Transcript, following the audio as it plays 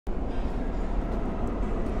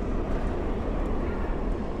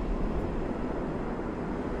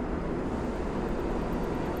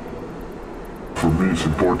me is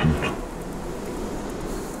important.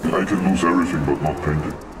 I can lose everything but not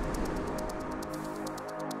painting.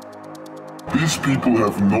 These people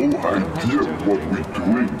have no idea what we're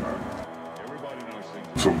doing.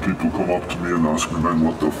 Some people come up to me and ask me, man,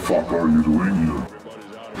 what the fuck are you doing here?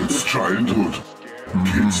 It's childhood.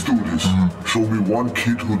 Kids do this. Show me one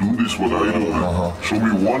kid who do this what I do, man. Show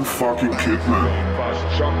me one fucking kid, man.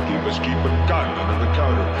 Fast shopkeepers keep a gun under the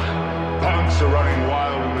counter. Punks are running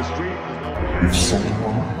wild in the street. If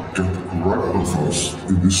someone get right of us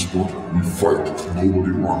in this spot, we fight.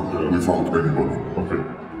 Nobody run without anybody. Okay.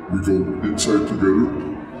 We go inside together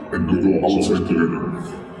and we go outside together.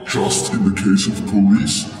 Just in the case of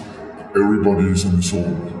police, everybody is on his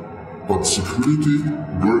own. But security,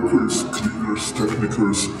 workers, cleaners,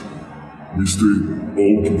 technicals, we stay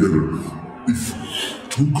all together. If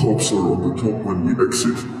two cops are on the top when we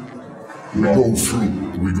exit, we go through,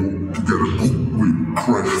 we go together, boom, we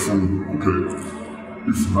crash through, okay?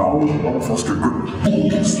 If now one of us get good,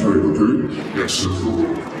 boom, straight, okay? Yes, let's go.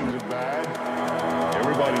 Things are bad.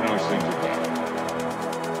 Everybody knows things are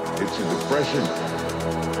bad. It's a depression.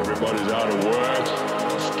 Everybody's out of work,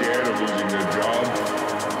 scared of losing their job.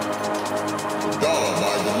 Dollar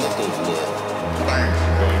by the nickels world. Thanks.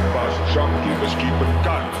 Fast shopkeepers keep a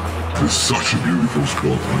gun. It's such a beautiful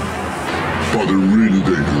spot, man. But a really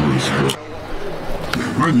dangerous spot.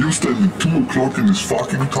 Man, you stand at 2 o'clock in this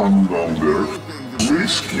fucking tunnel down there,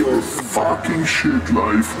 risk your fucking shit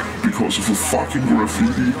life because of a fucking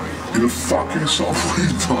graffiti in a fucking subway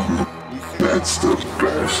tunnel. That's the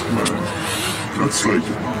best, man. That's like,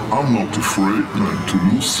 I'm not afraid, man, to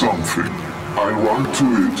lose something. I run to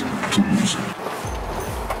it to lose it.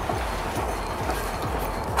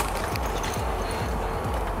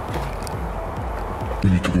 We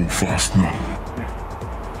need to go fast now.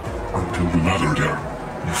 Until the ladder there.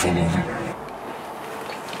 You follow me?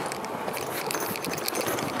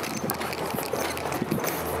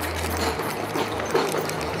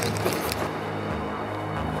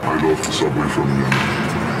 I love the subway from here.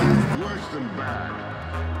 Worse than bad.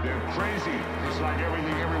 They're crazy. It's like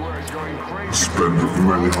everything everywhere is going crazy. Spend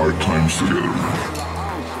many hard times together, man.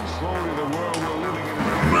 Slowly the world we're living in.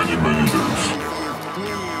 Many days.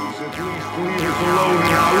 At least leave us alone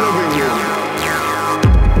in our living room.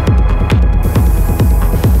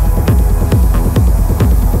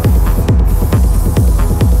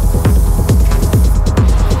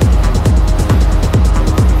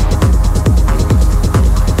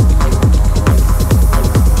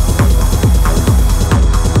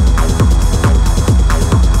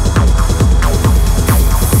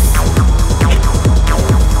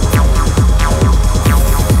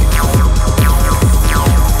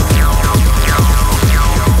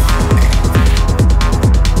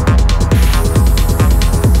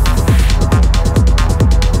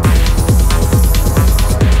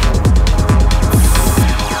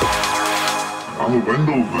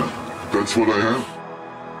 That's what I have.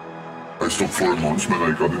 I stopped for a month, man.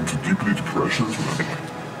 I got into deeply depressions, man.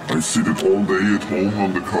 I sit all day at home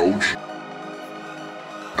on the couch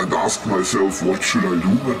and ask myself, what should I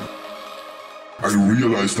do, man? I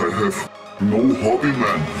realized I have no hobby,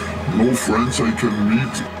 man. No friends I can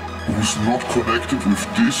meet who's not connected with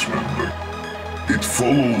this, man. It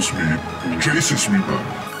follows me, it chases me, man.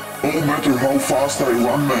 No matter how fast I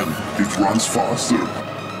run, man, it runs faster.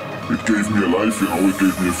 It gave me a life, you know, it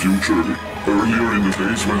gave me a future. Earlier in the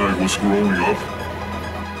days when I was growing up,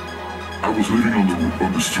 I was living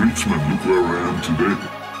on the streets, man. Look where I am today.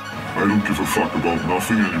 I don't give a fuck about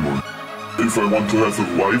nothing anymore. If I want to have a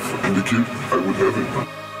wife and a kid, I would have it, man.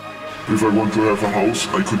 If I want to have a house,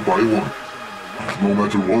 I could buy one. No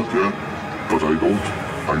matter what, yeah. But I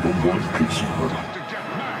don't want kids, man.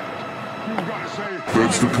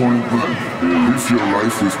 That's the point, man. Live your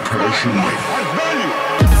life with passion, man.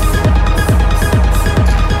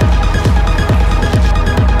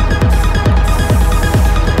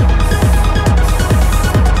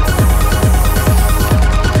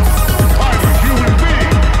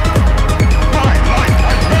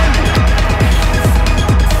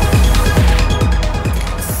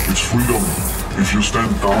 If you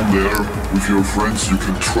stand down there with your friends you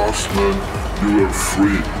can trust, man, you are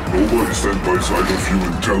free. Nobody stand by side of you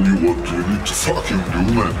and tell you what you need to fucking do,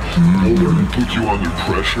 man. Nobody put you under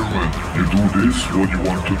pressure, man. You do this, what you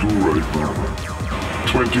want to do right now, man.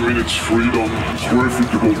 20 minutes freedom, it's worth it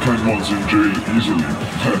to go 10 months in jail easily,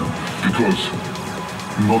 man. Because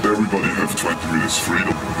not everybody has 20 minutes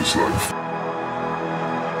freedom in this life.